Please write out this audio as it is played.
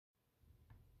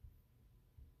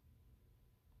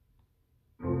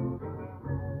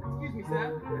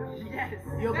sir. Yes.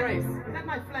 Your Grace. Is that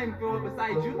my flamethrower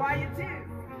beside you? Why it is?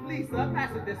 Please, sir,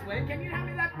 pass it this way. Can you hand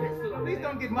me that pistol? Please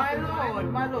don't get my muffled,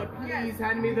 lord, my lord, please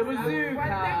hand me the bazooka.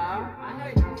 I know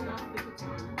you can stop this.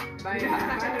 Bang,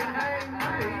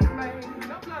 bang.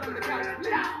 No blood on the couch,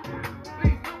 please.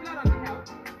 Please, no blood on the couch.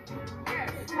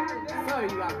 Yes. So you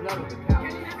got blood on the couch.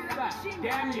 Can you hand me that machine?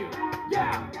 Damn you.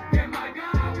 Yeah. Get my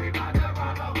gun, we about to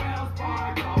rob a Wells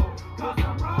Fargo. Cause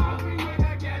I'm wrong, we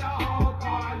gonna get a whole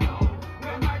carload.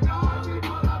 With my dogs, we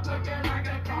pull up looking like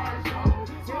a car show.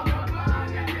 So the blood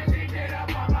and then they get up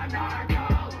on my narco.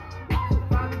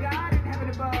 Father God in heaven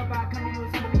above, I come to you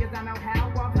as humbly as I know how.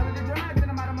 While telling the drugs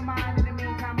and I'm out of my mind. In the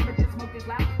meantime, I'ma just smoke this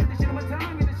loud. Put the shit on my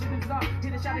tongue and the shit is up.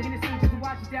 Hit a shot of Hennessy just to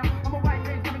wash it down. I'm a white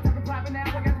face, got me talking popping now.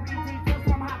 I got the BT,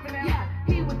 so I'm hopping out. Yeah,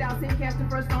 he without sin, cast the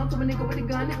first stone to a nigga with a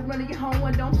gun. Nigga running your home,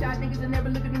 one don't shot niggas and never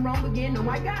look at me wrong again. Oh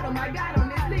my God, on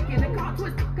this lick in the car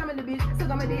twist. Coming to bitch, so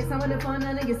I'ma did some of the fun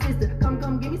under your sister.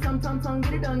 Come, give me some tongue,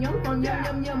 get it done, young fun, yum,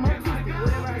 I'm twisted.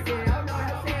 Whatever I said, I don't know what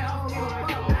I said, I don't give a fuck.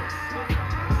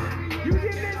 You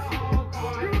get this?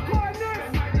 You record this?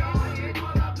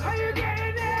 Are you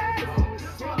getting this?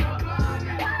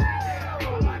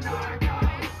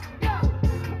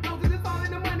 Those is all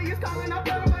in the money, it's calling out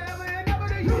better forever and ever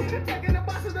to you. Taking the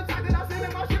buses, the talk that I'll send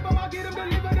in my ship, I'll get them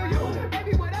delivered to you.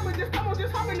 Baby, whatever, just come on,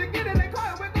 just hop in to get in the car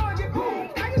and we're going to get cool.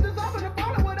 I get this off in the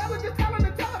phone or whatever, just tell them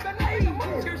to tell them that I ain't the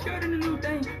move. Skirt in the new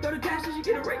thing. Throw the cash and she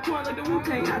get a Raekwon like the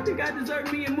Wu-Tang. I think I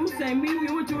deserve me and Moose-Tang. Me,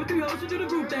 you and 2 or 3 hoes should do the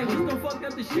group thing. Just don't fuck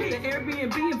up the shit. The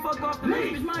Airbnb and fuck off the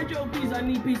money. Bitch, mind your peace. I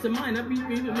need peace of mind. I be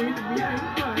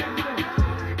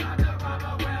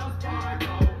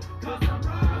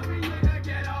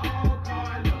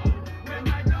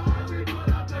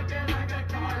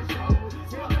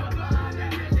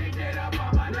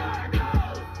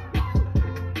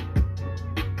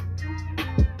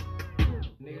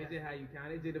Nigga, it how you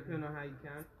count. It just depends on how you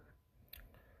count.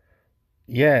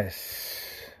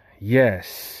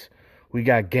 Yes. We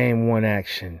got game 1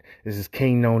 action. This is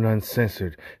Kingknown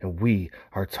Uncensored, and we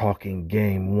are talking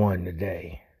game 1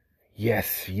 today.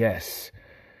 Yes.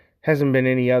 Hasn't been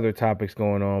any other topics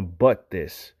going on but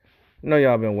this. I know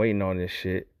y'all been waiting on this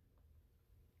shit.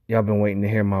 Y'all been waiting to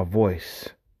hear my voice.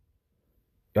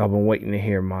 Y'all been waiting to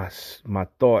hear my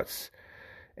thoughts.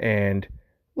 And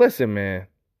listen, man.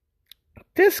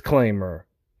 Disclaimer.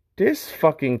 This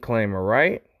fucking claimer,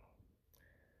 right?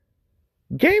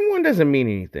 Game 1 doesn't mean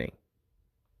anything.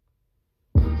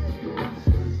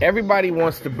 Everybody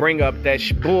wants to bring up that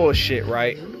bullshit,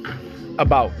 right?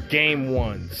 About game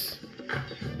 1s.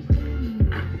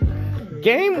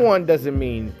 Game 1 doesn't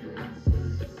mean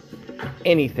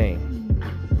anything.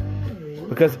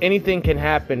 Because anything can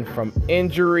happen from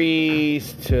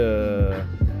injuries to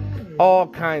all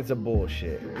kinds of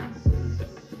bullshit.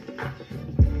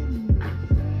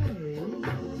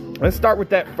 Let's start with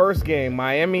that first game,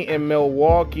 Miami and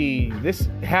Milwaukee. This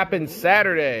happened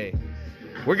Saturday.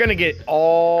 We're going to get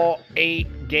all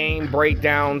 8 game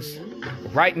breakdowns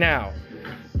right now,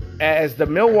 as the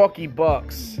Milwaukee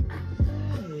Bucks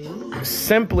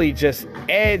simply just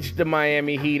edged the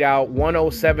Miami Heat out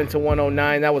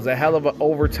 107-109. That was a hell of an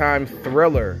overtime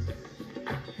thriller.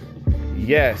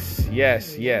 Yes.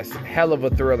 Hell of a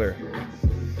thriller.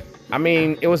 I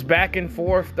mean, it was back and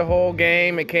forth the whole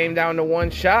game. It came down to one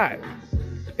shot.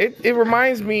 It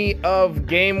reminds me of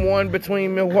game 1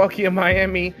 between Milwaukee and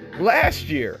Miami last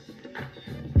year.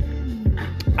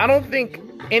 I don't think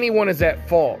anyone is at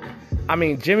fault. I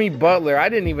mean, Jimmy Butler, I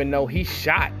didn't even know he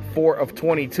shot 4 of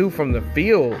 22 from the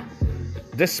field,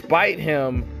 despite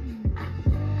him.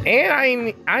 And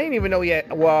I didn't even know he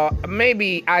had, well,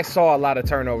 maybe I saw a lot of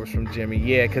turnovers from Jimmy.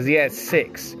 Yeah, because he had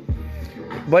 6.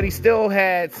 But he still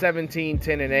had 17,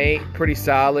 10, and 8. Pretty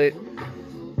solid.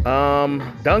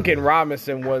 Duncan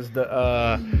Robinson was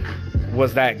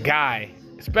that guy,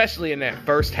 especially in that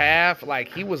first half. Like,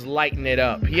 he was lighting it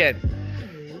up. He had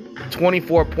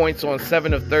 24 points on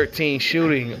 7 of 13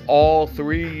 shooting, all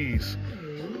threes.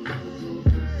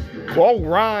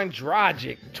 Goran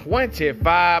Dragic,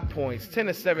 25 points, 10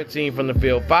 of 17 from the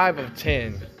field, 5 of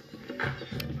 10.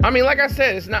 I mean, like I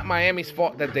said, it's not Miami's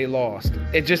fault that they lost.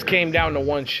 It just came down to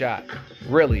one shot.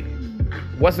 Really.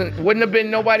 Wouldn't have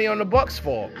been nobody on the Bucks'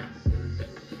 fault.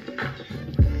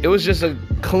 It was just a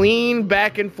clean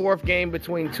back and forth game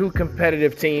between 2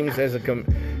 competitive teams.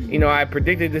 I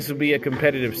predicted this would be a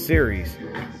competitive series.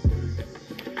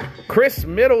 Chris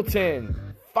Middleton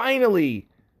finally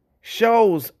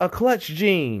shows a clutch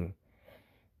gene.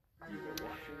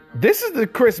 This is the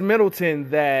Chris Middleton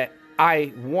that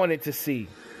I wanted to see,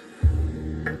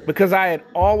 because I had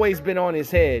always been on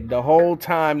his head the whole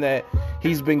time that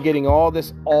he's been getting all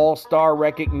this all-star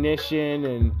recognition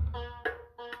and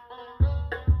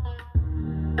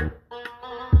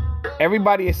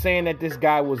Everybody is saying that this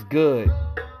guy was good.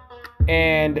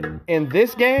 And in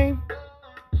this game,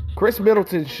 Chris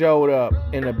Middleton showed up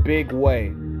in a big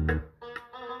way.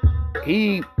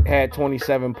 He had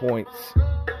 27 points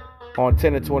on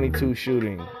 10 of 22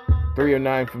 shooting. 3 of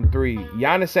 9 from 3.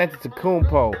 Giannis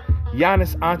Antetokounmpo,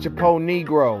 Giannis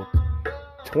Negro,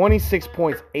 26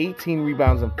 points, 18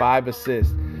 rebounds, and 5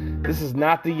 assists. This is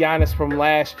not the Giannis from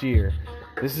last year.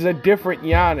 This is a different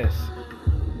Giannis.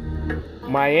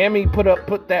 Miami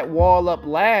put that wall up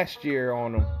last year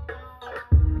on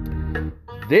him.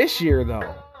 This year,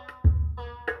 though,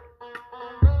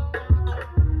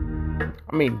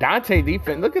 I mean, Dante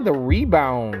defense, look at the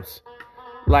rebounds.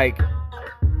 Like,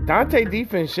 Dante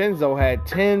DiVincenzo had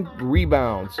 10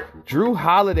 rebounds. Drew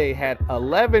Holiday had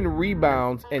 11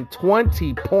 rebounds and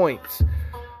 20 points.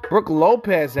 Brook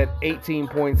Lopez had 18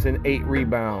 points and 8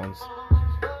 rebounds.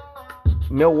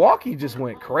 Milwaukee just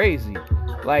went crazy.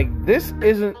 Like, this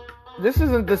isn't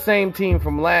the same team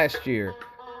from last year.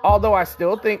 Although I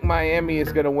still think Miami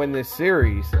is going to win this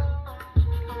series.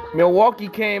 Milwaukee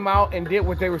came out and did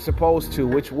what they were supposed to,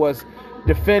 which was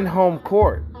defend home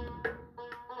court.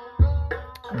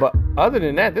 But other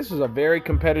than that, this was a very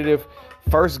competitive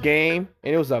first game,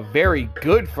 and it was a very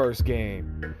good first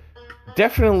game.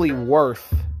 Definitely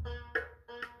worth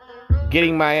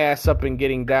getting my ass up and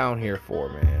getting down here for,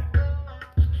 man.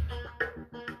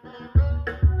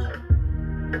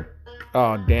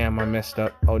 Oh, damn, I messed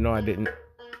up. Oh, no, I didn't.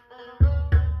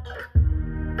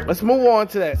 Let's move on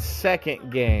to that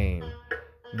second game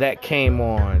that came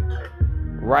on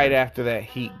right after that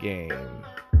Heat game.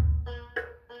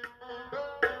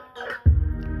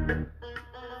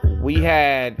 We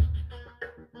had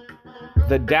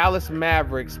the Dallas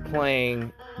Mavericks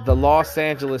playing the Los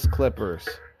Angeles Clippers,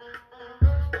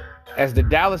 as the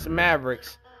Dallas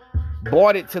Mavericks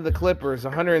bought it to the Clippers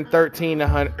 113 to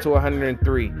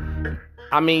 103.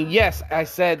 I mean, yes, I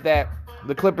said that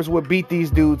the Clippers would beat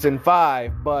these dudes in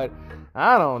 5, but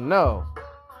I don't know.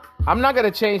 I'm not going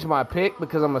to change my pick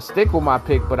because I'm going to stick with my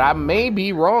pick, but I may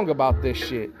be wrong about this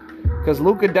shit. Because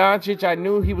Luka Doncic, I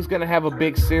knew he was going to have a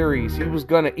big series. He was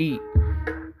going to eat.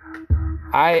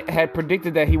 I had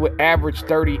predicted that he would average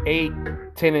 38,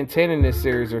 10, and 10 in this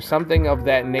series or something of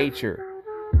that nature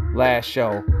last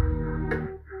show.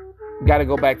 Got to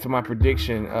go back to my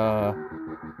prediction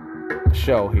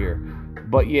show here.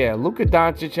 But yeah, Luka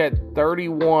Doncic had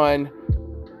 31,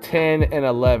 10, and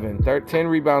 11. 10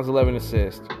 rebounds, 11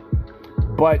 assists.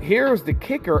 But here's the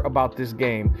kicker about this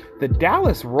game. The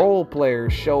Dallas role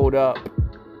players showed up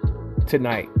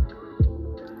tonight.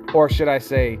 Or should I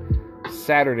say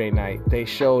Saturday night. They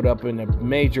showed up in a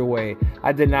major way.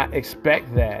 I did not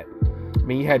expect that. I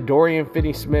mean, you had Dorian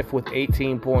Finney-Smith with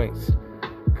 18 points.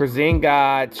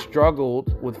 Porzingis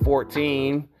struggled with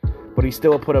 14, but he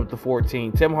still put up the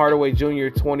 14. Tim Hardaway Jr.,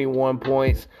 21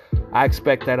 points. I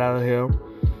expect that out of him.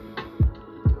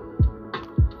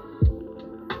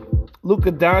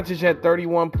 Luka Doncic had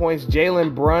 31 points.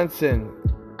 Jalen Brunson,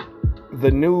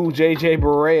 the new J.J.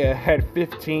 Barea, had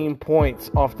 15 points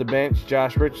off the bench.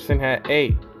 Josh Richardson had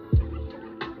 8.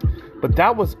 But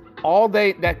that was all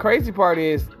that crazy part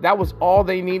is, that was all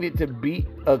they needed to beat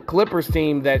a Clippers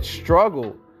team that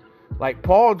struggled. Like,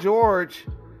 Paul George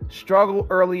struggled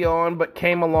early on, but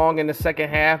came along in the second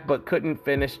half, but couldn't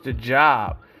finish the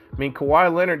job. I mean,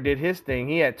 Kawhi Leonard did his thing.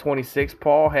 He had 26.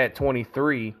 Paul had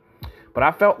 23. But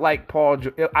I felt like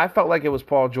it was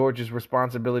Paul George's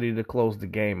responsibility to close the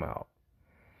game out.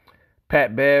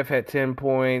 Pat Bev had 10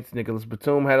 points. Nicholas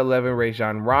Batum had 11.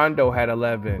 Rajon Rondo had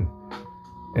 11.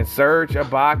 And Serge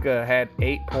Ibaka had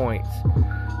 8 points.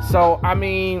 So, I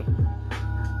mean,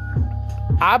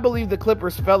 I believe the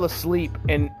Clippers fell asleep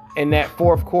in that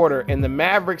fourth quarter, and the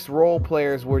Mavericks role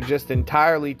players were just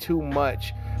entirely too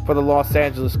much for the Los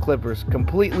Angeles Clippers.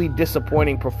 Completely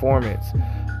disappointing performance.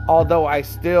 Although I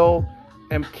still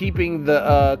am keeping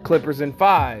the Clippers in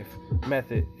 5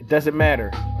 method. It doesn't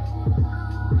matter.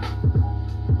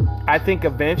 I think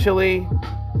eventually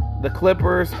the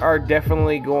Clippers are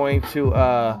definitely going to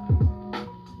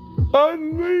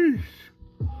unleash.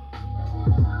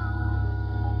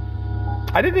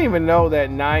 I didn't even know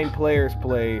that 9 players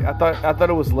played. I thought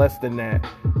it was less than that.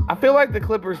 I feel like the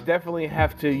Clippers definitely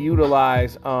have to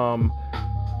utilize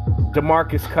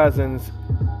DeMarcus Cousins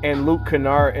and Luke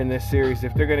Kennard in this series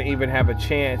if they're going to even have a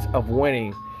chance of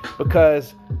winning.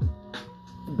 Because,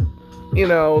 you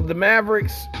know, the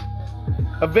Mavericks,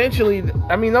 eventually,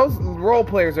 I mean, those role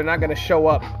players are not going to show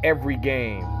up every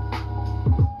game.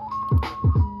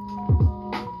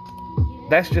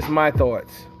 That's just my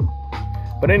thoughts.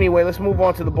 But anyway, let's move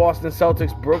on to the Boston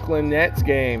Celtics Brooklyn Nets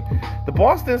game. The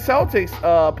Boston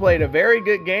Celtics played a very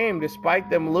good game despite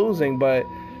them losing, but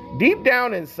deep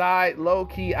down inside,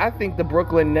 low-key, I think the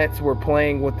Brooklyn Nets were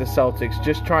playing with the Celtics,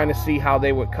 just trying to see how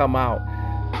they would come out.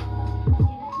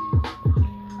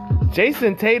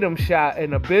 Jason Tatum shot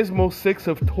an abysmal 6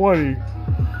 of 20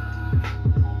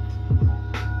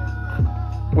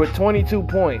 with 22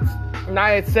 points. And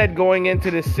I had said going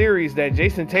into this series that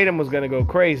Jason Tatum was going to go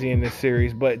crazy in this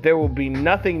series, but there will be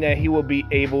nothing that he will be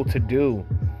able to do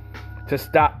to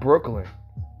stop Brooklyn.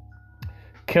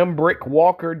 Kimbrick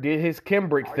Walker did his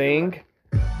Kimbrick thing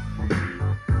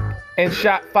and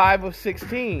shot 5 of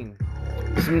 16.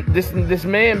 This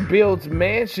man builds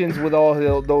mansions with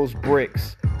all those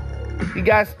bricks. He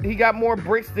got more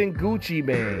bricks than Gucci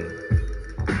Mane.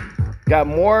 Got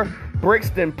more bricks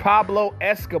than Pablo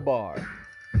Escobar.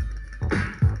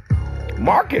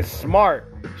 Marcus Smart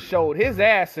showed his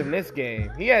ass in this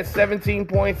game. He had 17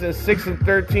 points and 6 of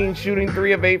 13, shooting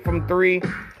 3 of 8 from 3.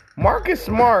 Marcus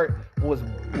Smart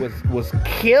was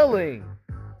killing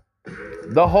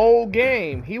the whole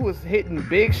game. He was hitting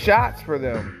big shots for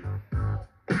them.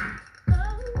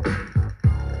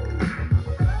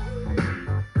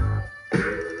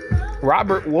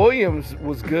 Robert Williams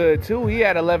was good too. He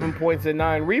had 11 points and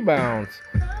 9 rebounds.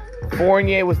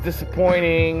 Fournier was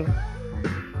disappointing.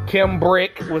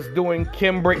 Kimbrick was doing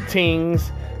Kimbrick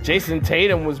tings. Jason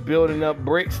Tatum was building up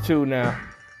bricks too now.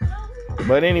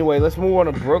 But anyway, let's move on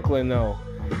to Brooklyn though.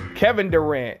 Kevin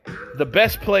Durant, the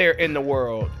best player in the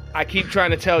world. I keep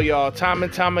trying to tell y'all time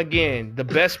and time again, the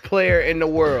best player in the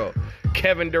world.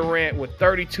 Kevin Durant with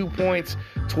 32 points,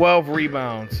 12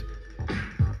 rebounds.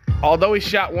 Although he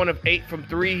shot 1 of 8 from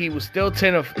 3, he was still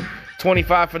 10 of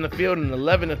 25 from the field and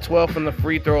 11 of 12 from the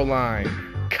free throw line.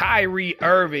 Kyrie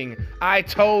Irving, I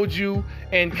told you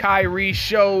and Kyrie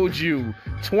showed you.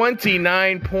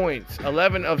 29 points,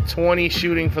 11 of 20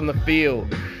 shooting from the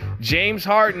field. James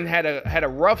Harden had a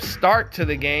rough start to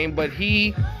the game, but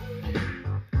he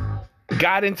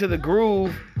got into the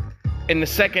groove in the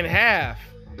second half.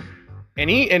 And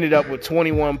he ended up with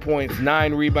 21 points,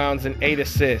 9 rebounds, and 8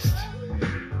 assists.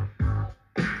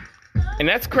 And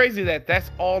that's crazy that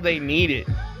that's all they needed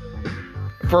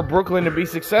for Brooklyn to be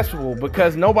successful,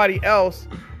 because nobody else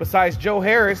besides Joe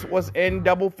Harris was in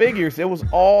double figures. It was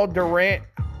all Durant,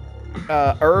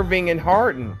 Irving, and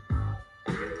Harden.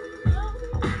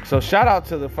 So shout out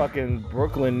to the fucking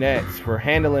Brooklyn Nets for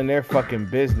handling their fucking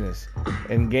business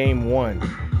in game 1.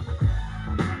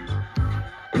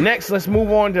 Next, let's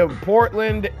move on to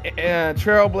Portland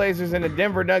Trailblazers and the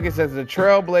Denver Nuggets, as the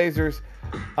Trailblazers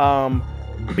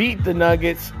beat the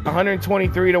Nuggets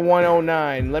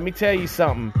 123-109. Let me tell you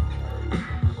something.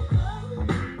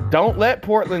 Don't let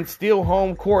Portland steal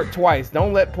home court twice.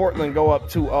 Don't let Portland go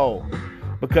up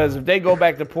 2-0. Because if they go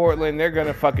back to Portland, they're going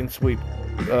to fucking sweep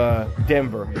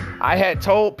Denver. I had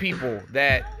told people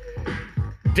that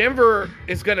Denver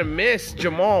is going to miss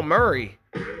Jamal Murray.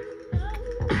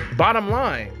 Bottom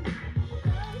line.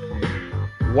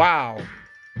 Wow.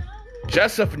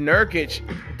 Jusuf Nurkic,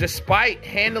 despite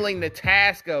handling the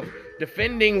task of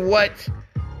defending what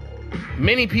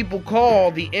many people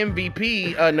call the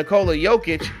MVP, Nikola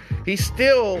Jokic, he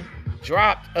still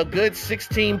dropped a good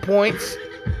 16 points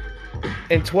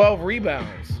and 12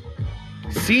 rebounds.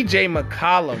 CJ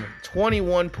McCollum,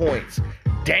 21 points.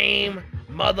 Dame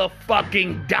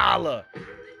motherfucking Dollar,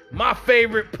 my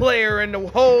favorite player in the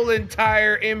whole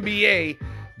entire NBA,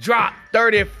 dropped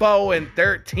 34 and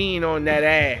 13 on that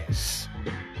ass.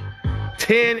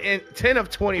 10 of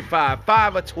 25,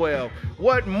 5 of 12.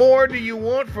 What more do you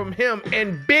want from him?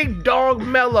 And Big Dog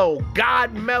Melo,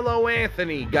 God Melo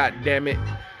Anthony, God damn it.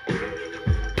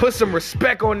 Put some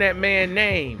respect on that man's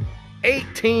name.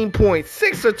 18 points,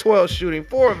 6 of 12 shooting,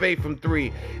 4 of 8 from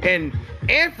 3. And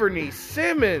Anthony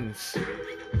Simmons,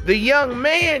 the young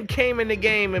man, came in the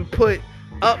game and put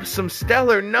up some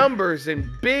stellar numbers and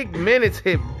big minutes,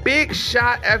 hit big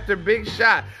shot after big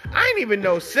shot. I didn't even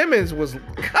know Simmons was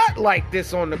cut like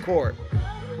this on the court.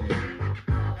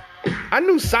 I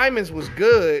knew Simons was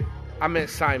good. I meant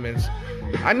Simons.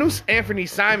 I knew Anthony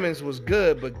Simons was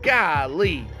good, but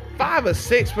golly, 5 of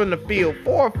 6 from the field,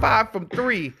 4 or 5 from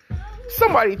 3.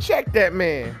 Somebody check that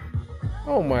man.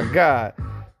 Oh my God.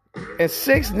 And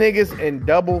 6 niggas in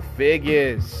double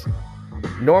figures.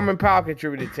 Norman Powell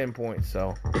contributed 10 points,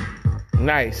 so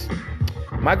nice.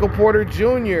 Michael Porter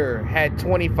Jr. had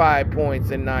 25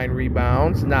 points and 9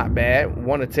 rebounds. Not bad.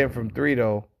 1 of 10 from 3,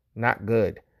 though. Not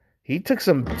good. He took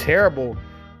some terrible,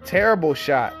 terrible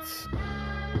shots.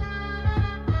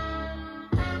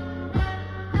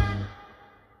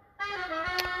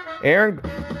 Aaron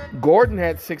Gordon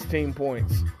had 16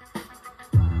 points.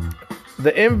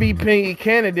 The MVP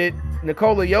candidate,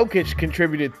 Nikola Jokic,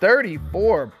 contributed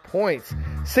 34 points,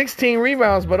 16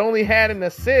 rebounds, but only had an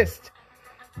assist.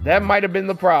 That might have been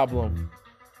the problem.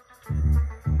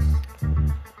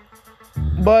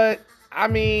 But, I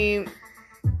mean,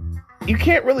 you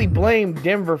can't really blame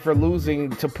Denver for losing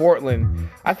to Portland.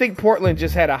 I think Portland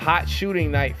just had a hot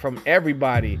shooting night from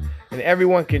everybody, and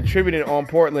everyone contributed on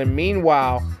Portland.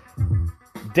 Meanwhile,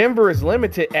 Denver is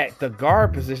limited at the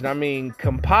guard position. I mean,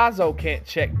 Campazzo can't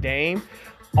check Dame.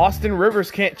 Austin Rivers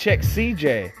can't check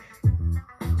CJ.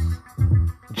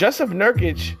 Jusuf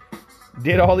Nurkic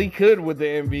did all he could with the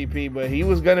MVP, but he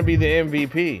was going to be the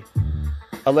MVP,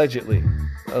 allegedly.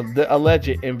 The alleged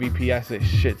MVP, I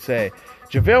should say.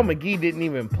 JaVale McGee didn't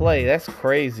even play. That's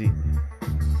crazy.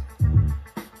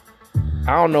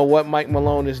 I don't know what Mike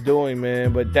Malone is doing,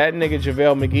 man, but that nigga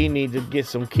JaVale McGee needs to get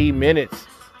some key minutes.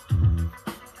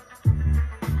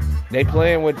 They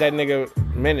playing with that nigga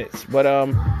minutes. But,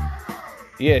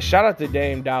 yeah, shout out to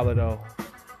Dame Dollar, though.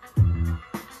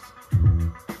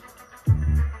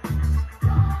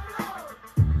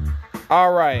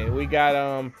 All right, we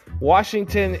got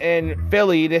Washington and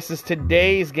Philly. This is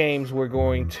today's games we're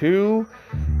going to,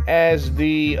 as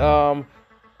the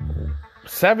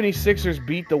 76ers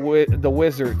beat the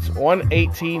Wizards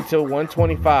 118 to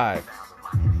 125.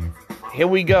 Here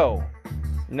we go.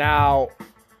 Now,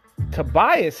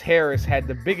 Tobias Harris had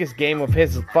the biggest game of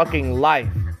his fucking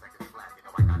life.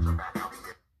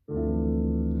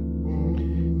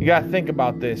 You gotta think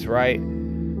about this, right?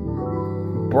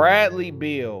 Bradley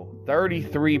Beal,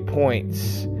 33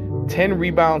 points, 10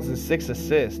 rebounds and 6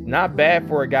 assists. Not bad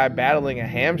for a guy battling a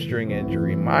hamstring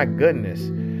injury. My goodness.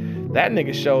 That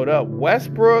nigga showed up.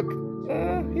 Westbrook,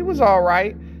 he was all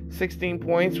right. 16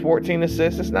 points, 14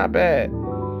 assists. It's not bad.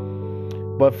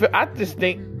 But I just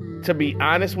think, to be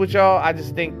honest with y'all, I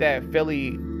just think that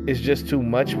Philly is just too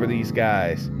much for these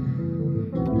guys.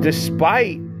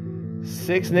 Despite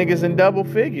 6 niggas in double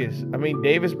figures. I mean,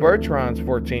 Davis Bertrand's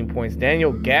 14 points.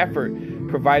 Daniel Gafford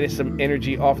provided some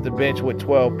energy off the bench with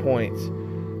 12 points.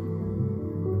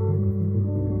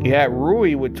 You had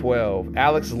Rui with 12.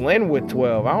 Alex Len with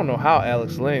 12. I don't know how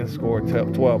Alex Len scored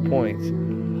 12 points.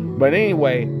 But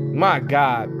anyway, my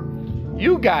God.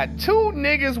 You got 2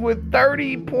 niggas with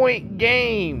 30-point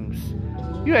games.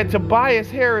 You had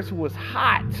Tobias Harris, who was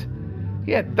hot.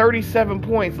 He had 37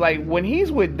 points. Like, when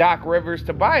he's with Doc Rivers,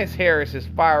 Tobias Harris is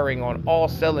firing on all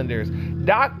cylinders.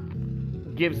 Doc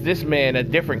gives this man a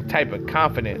different type of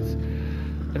confidence.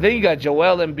 And then you got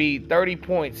Joel Embiid, 30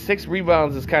 points. 6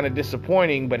 rebounds is kind of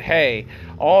disappointing, but hey,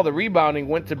 all the rebounding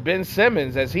went to Ben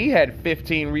Simmons, as he had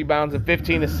 15 rebounds and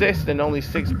 15 assists and only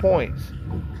 6 points.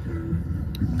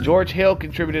 George Hill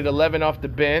contributed 11 off the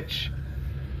bench.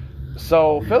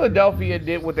 So Philadelphia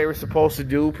did what they were supposed to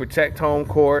do, protect home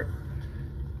court.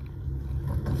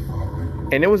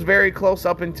 And it was very close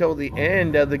up until the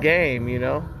end of the game, you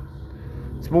know.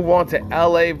 Let's move on to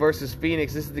LA versus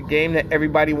Phoenix. This is the game that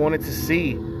everybody wanted to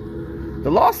see. The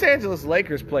Los Angeles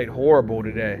Lakers played horrible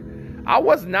today. I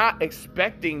was not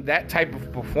expecting that type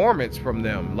of performance from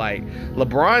them. Like,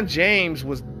 LeBron James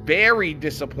was very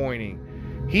disappointing.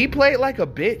 He played like a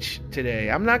bitch today.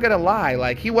 I'm not going to lie.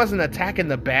 Like, he wasn't attacking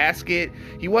the basket.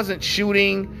 He wasn't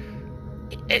shooting.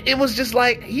 It was just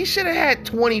like, he should have had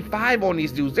 25 on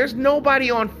these dudes. There's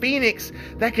nobody on Phoenix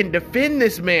that can defend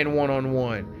this man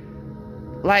one-on-one.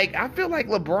 Like, I feel like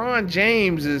LeBron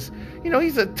James is, you know,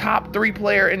 he's a top 3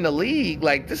 player in the league.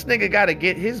 Like, this nigga got to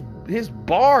get his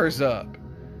bars up.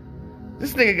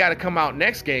 This nigga got to come out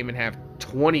next game and have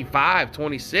 25,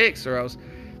 26, or else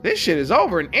this shit is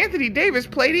over. And Anthony Davis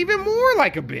played even more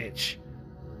like a bitch.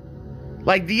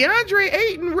 Like, DeAndre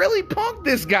Ayton really punked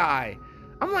this guy.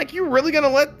 I'm like, you really gonna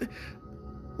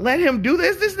let him do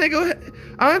this? This nigga,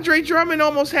 Andre Drummond,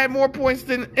 almost had more points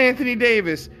than Anthony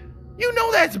Davis. You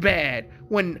know that's bad.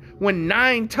 When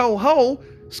Nine Toho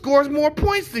scores more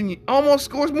points than you, almost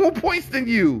scores more points than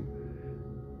you.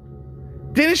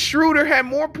 Dennis Schroeder had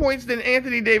more points than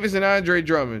Anthony Davis and Andre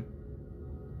Drummond.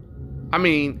 I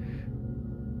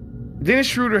mean, Dennis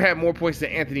Schroeder had more points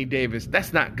than Anthony Davis.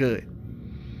 That's not good.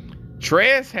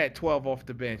 Trez had 12 off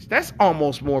the bench. That's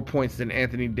almost more points than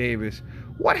Anthony Davis.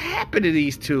 What happened to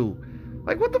these two?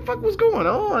 Like, what the fuck was going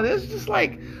on? It's just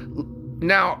like...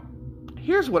 Now,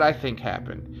 here's what I think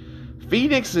happened.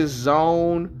 Phoenix's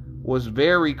zone was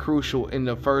very crucial in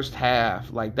the first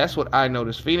half. Like, that's what I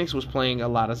noticed. Phoenix was playing a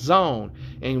lot of zone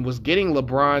and was getting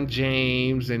LeBron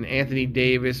James and Anthony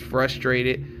Davis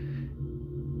frustrated.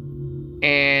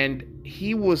 And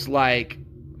he was like...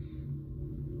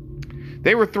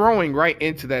 They were throwing right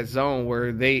into that zone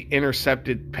where they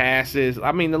intercepted passes.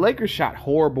 I mean, the Lakers shot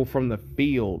horrible from the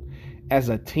field. as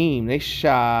a team. They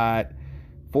shot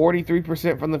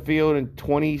 43% from the field and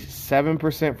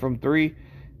 27% from three.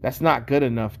 That's not good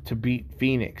enough to beat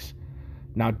Phoenix.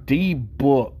 Now,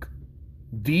 D-Book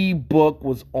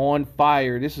was on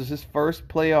fire. This is his first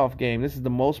playoff game. This is the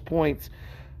most points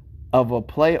of a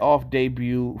playoff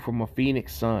debut from a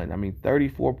Phoenix Sun. I mean,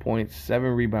 34 points,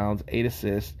 7 rebounds, 8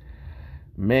 assists.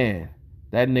 Man,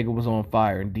 that nigga was on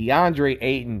fire. And DeAndre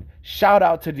Ayton, shout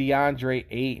out to DeAndre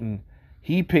Ayton.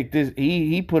 He picked this.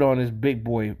 He put on his big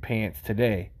boy pants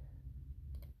today.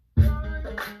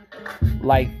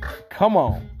 Like, come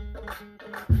on.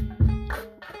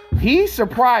 He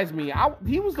surprised me.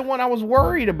 He was the one I was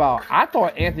worried about. I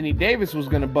thought Anthony Davis was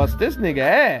going to bust this nigga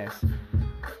ass.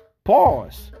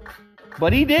 Pause.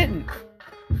 But he didn't.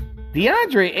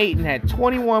 DeAndre Ayton had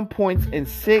 21 points and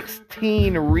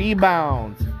 16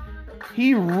 rebounds.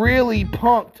 He really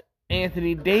punked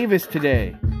Anthony Davis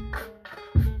today.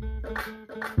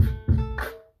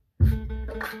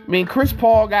 I mean, Chris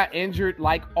Paul got injured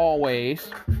like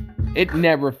always. It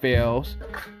never fails.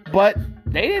 But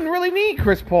they didn't really need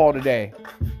Chris Paul today.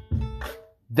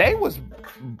 They was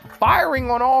firing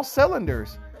on all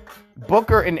cylinders.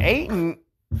 Booker and Ayton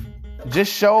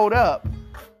just showed up.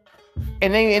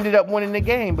 And they ended up winning the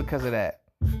game because of that.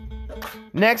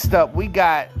 Next up, we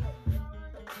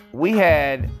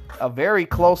had a very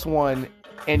close one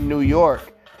in New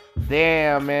York.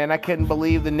 Damn, man, I couldn't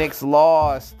believe the Knicks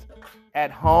lost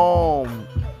at home.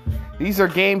 These are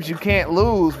games you can't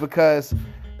lose because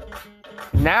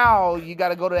now you got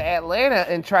to go to Atlanta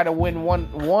and try to win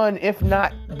one, if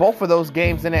not both of those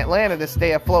games in Atlanta to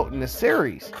stay afloat in the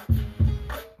series.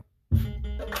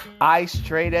 Ice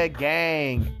Trader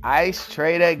Gang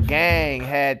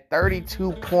had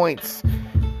 32 points,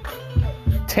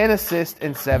 10 assists,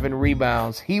 and 7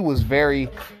 rebounds. He was very,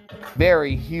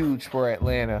 very huge for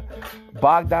Atlanta.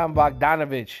 Bogdan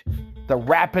Bogdanović, the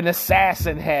rapping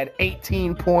assassin, had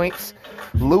 18 points.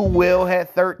 Lou Will had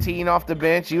 13 off the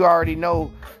bench. You already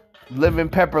know Lemon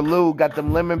Pepper Lou got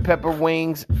them lemon pepper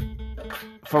wings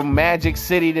from Magic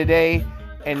City today,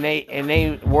 and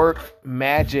they worked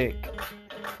magic.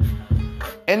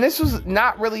 And this was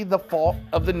not really the fault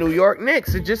of the New York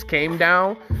Knicks. It just came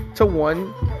down to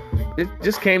one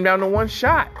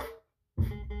shot.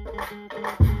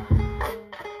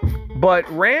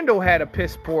 But Randall had a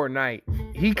piss poor night.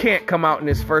 He can't come out in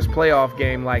his first playoff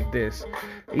game like this.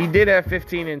 He did have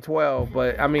 15 and 12,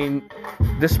 but I mean,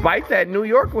 despite that, New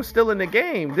York was still in the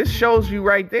game. This shows you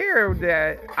right there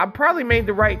that I probably made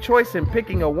the right choice in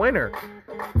picking a winner.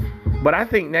 But I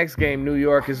think next game, New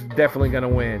York is definitely going to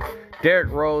win.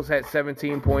 Derrick Rose had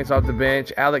 17 points off the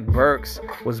bench. Alec Burks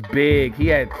was big. He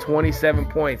had 27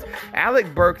 points.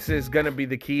 Alec Burks is going to be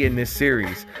the key in this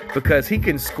series because he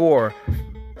can score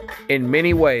in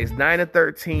many ways. 9 of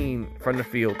 13 from the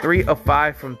field. 3 of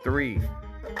 5 from 3.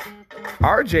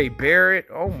 RJ Barrett,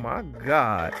 oh my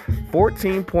God.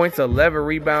 14 points, 11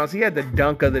 rebounds. He had the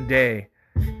dunk of the day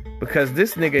because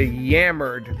this nigga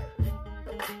yammered.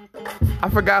 I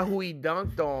forgot who he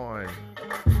dunked on.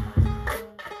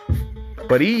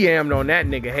 But he yammed on that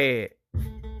nigga head.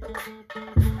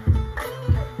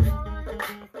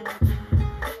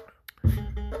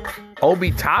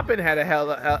 Obi Toppin had a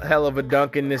hell of a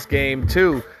dunk in this game,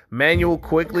 too. Manuel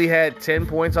quickly had 10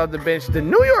 points off the bench. The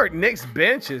New York Knicks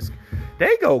benches,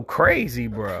 they go crazy,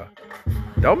 bro.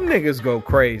 Them niggas go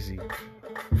crazy.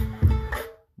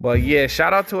 But yeah,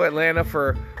 shout out to Atlanta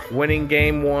for winning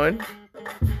game 1.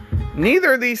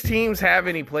 Neither of these teams have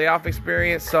any playoff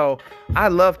experience, so I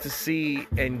love to see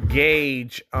and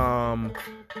gauge the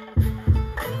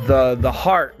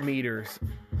heart meters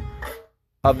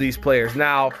of these players.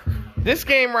 Now, this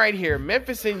game right here,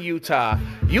 Memphis and Utah.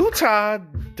 Utah's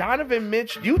Donovan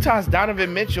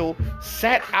Mitchell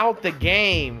sat out the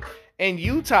game, and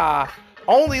Utah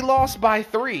only lost by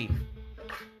 3.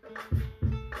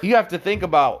 You have to think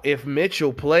about if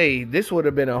Mitchell played, this would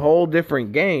have been a whole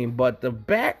different game. But the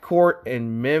backcourt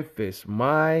in Memphis,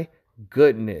 my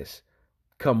goodness,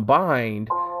 combined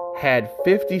had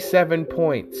 57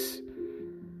 points.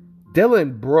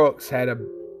 Dillon Brooks had a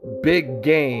big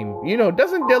game. You know,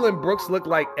 doesn't Dillon Brooks look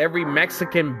like every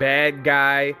Mexican bad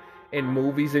guy in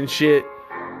movies and shit?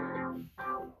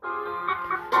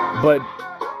 But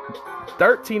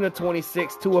 13 of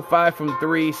 26, 2 of 5 from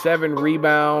 3, 7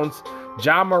 rebounds.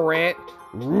 Ja Morant,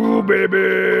 woo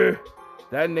baby.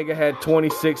 That nigga had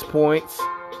 26 points.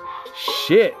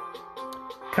 Shit.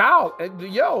 Kyle,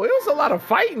 yo, it was a lot of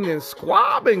fighting and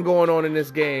squabbing going on in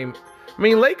this game. I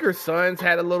mean, Lakers Suns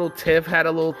had a little tiff, had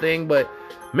a little thing, but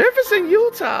Memphis and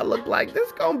Utah looked like this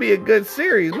is gonna be a good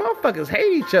series. Motherfuckers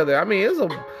hate each other. I mean, it's a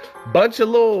bunch of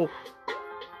little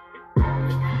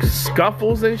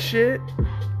scuffles and shit.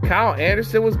 Kyle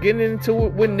Anderson was getting into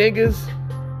it with niggas.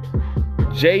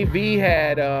 JV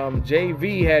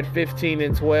had 15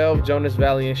 and 12. Jonas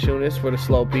Valanciunas for the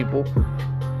slow people.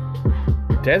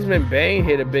 Desmond Bane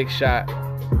hit a big shot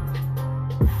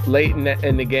late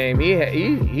in the game.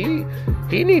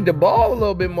 He need the ball a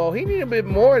little bit more. He need a bit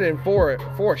more than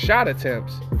four shot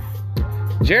attempts.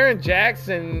 Jaren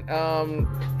Jackson,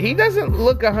 he doesn't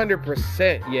look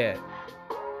 100% yet.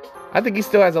 I think he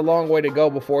still has a long way to go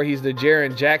before he's the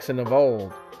Jaren Jackson of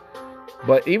old.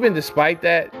 But even despite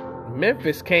that,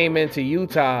 Memphis came into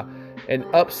Utah and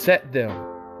upset them.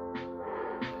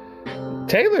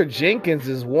 Taylor Jenkins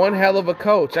is one hell of a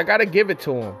coach. I got to give it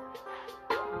to him.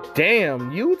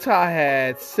 Damn, Utah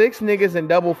had 6 niggas in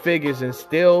double figures and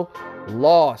still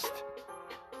lost.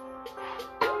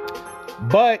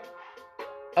 But,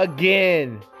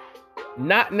 again,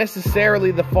 not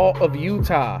necessarily the fault of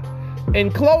Utah. In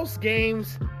close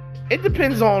games, it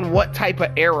depends on what type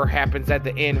of error happens at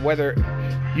the end, whether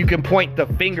you can point the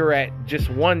finger at just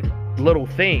one little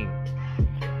thing.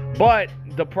 But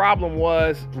the problem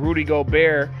was Rudy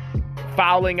Gobert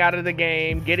fouling out of the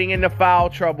game, getting into foul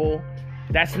trouble.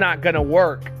 That's not going to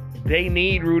work. They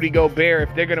need Rudy Gobert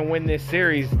if they're going to win this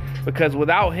series, because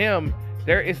without him,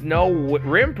 there is no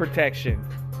rim protection.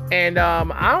 And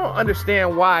I don't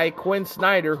understand why Quinn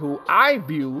Snyder, who I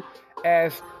view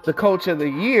as the coach of the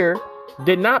year,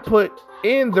 did not put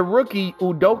in the rookie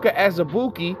Udoka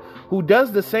Azubuike, who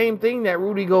does the same thing that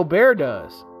Rudy Gobert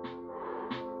does.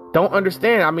 Don't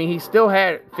understand. I mean, he still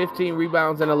had 15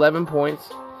 rebounds and 11 points.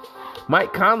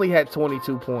 Mike Conley had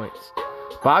 22 points.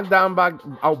 Bojan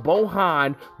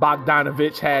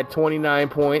Bogdanovic had 29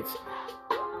 points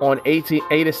on 8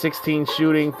 of 16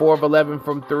 shooting, 4 of 11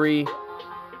 from 3.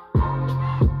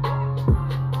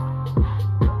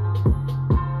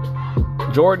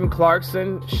 Jordan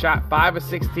Clarkson shot 5 of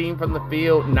 16 from the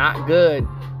field. Not good.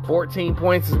 14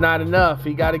 points is not enough.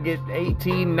 He got to get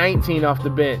 18, 19 off the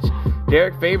bench.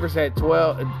 Derek Favors had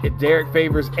 12. Derek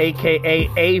Favors, a.k.a.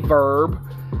 A-Verb,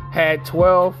 had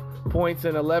 12 points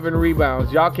and 11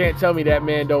 rebounds. Y'all can't tell me that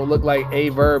man don't look like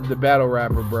A-Verb, the battle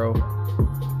rapper, bro.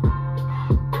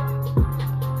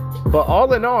 But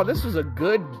all in all, this was a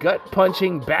good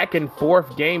gut-punching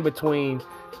back-and-forth game between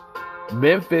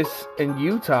Memphis and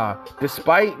Utah,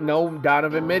 despite no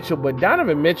Donovan Mitchell. But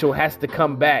Donovan Mitchell has to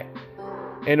come back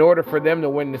in order for them to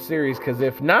win the series, because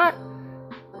if not,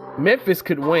 Memphis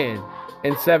could win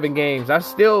in 7 games. I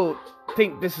still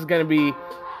think this is going to be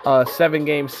a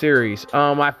 7-game series.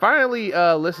 I finally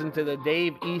listened to the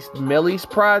Dave East Millie's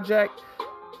project.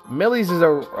 Millie's is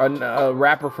a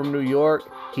rapper from New York.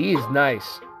 He is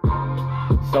nice.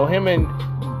 So him and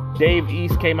Dave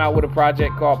East came out with a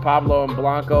project called Pablo and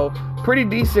Blanco. Pretty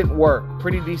decent work.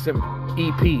 Pretty decent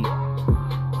EP.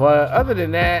 But other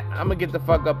than that, I'm going to get the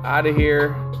fuck up out of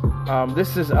here.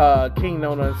 This is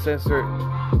Kingknown Uncensored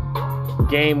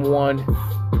Game 1.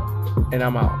 And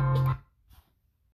I'm out.